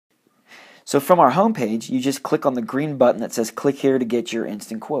So from our homepage, you just click on the green button that says click here to get your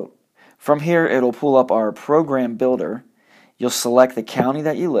instant quote. From here, it'll pull up our program builder. You'll select the county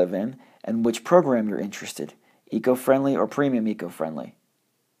that you live in and which program you're interested, eco-friendly or premium eco-friendly.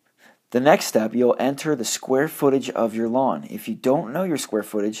 The next step, you'll enter the square footage of your lawn. If you don't know your square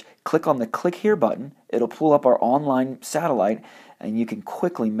footage, click on the click here button. It'll pull up our online satellite and you can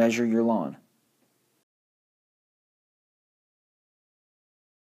quickly measure your lawn.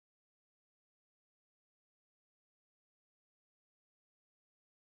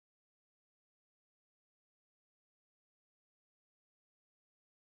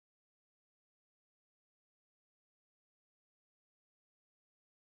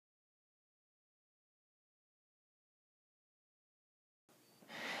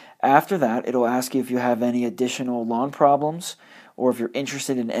 After that, it'll ask you if you have any additional lawn problems or if you're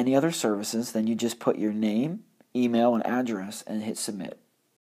interested in any other services. Then you just put your name, email, and address and hit submit.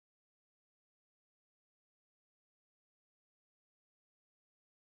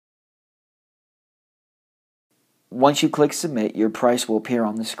 Once you click submit, your price will appear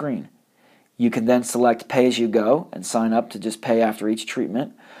on the screen. You can then select pay as you go and sign up to just pay after each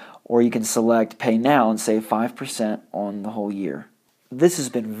treatment, or you can select pay now and save 5% on the whole year. This has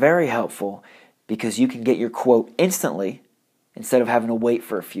been very helpful because you can get your quote instantly instead of having to wait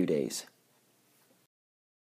for a few days.